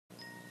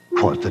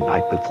'Twas the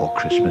night before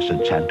Christmas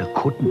and Santa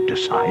couldn't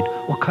decide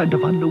what kind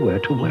of underwear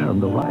to wear on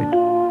the ride.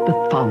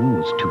 The thong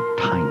was too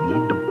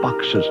tiny, the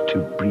boxers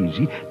too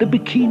breezy, the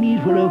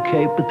bikinis were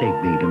okay, but they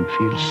made him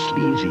feel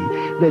sleazy.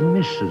 Then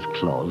Mrs.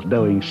 Claus,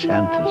 knowing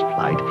Santa's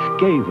plight,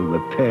 gave him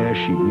a pair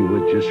she knew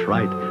were just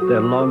right.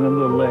 They're long on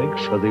the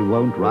legs, so they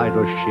won't ride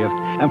or shift,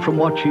 and from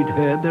what she'd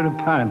heard, they're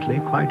apparently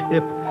quite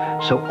hip.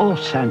 So off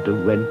Santa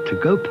went to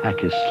go pack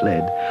his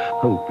sled,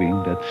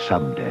 hoping that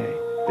someday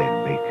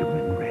they'd make him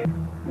in red.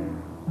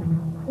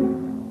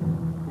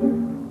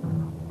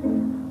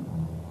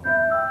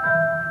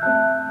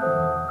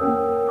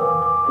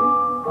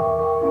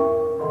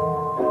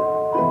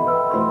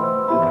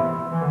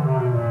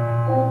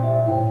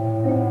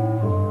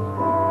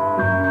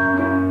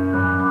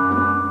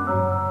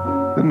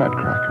 The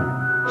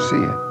Nutcracker. See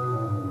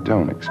it.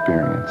 Don't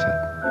experience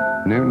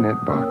it. New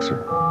knit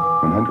boxer.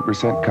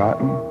 100%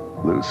 cotton.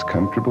 Loose,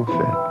 comfortable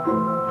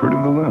fit. Fruit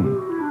of the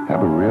Loom.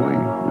 Have a really,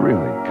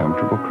 really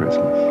comfortable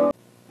Christmas.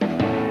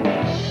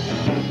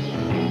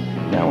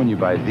 Now when you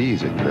buy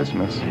these at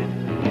Christmas,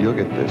 you'll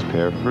get this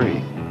pair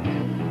free.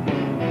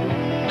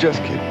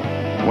 Just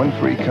kidding. One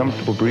free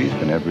comfortable brief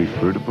in every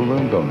Fruit of the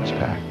Loom bonus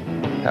pack.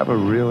 Have a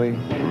really,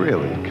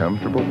 really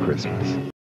comfortable Christmas.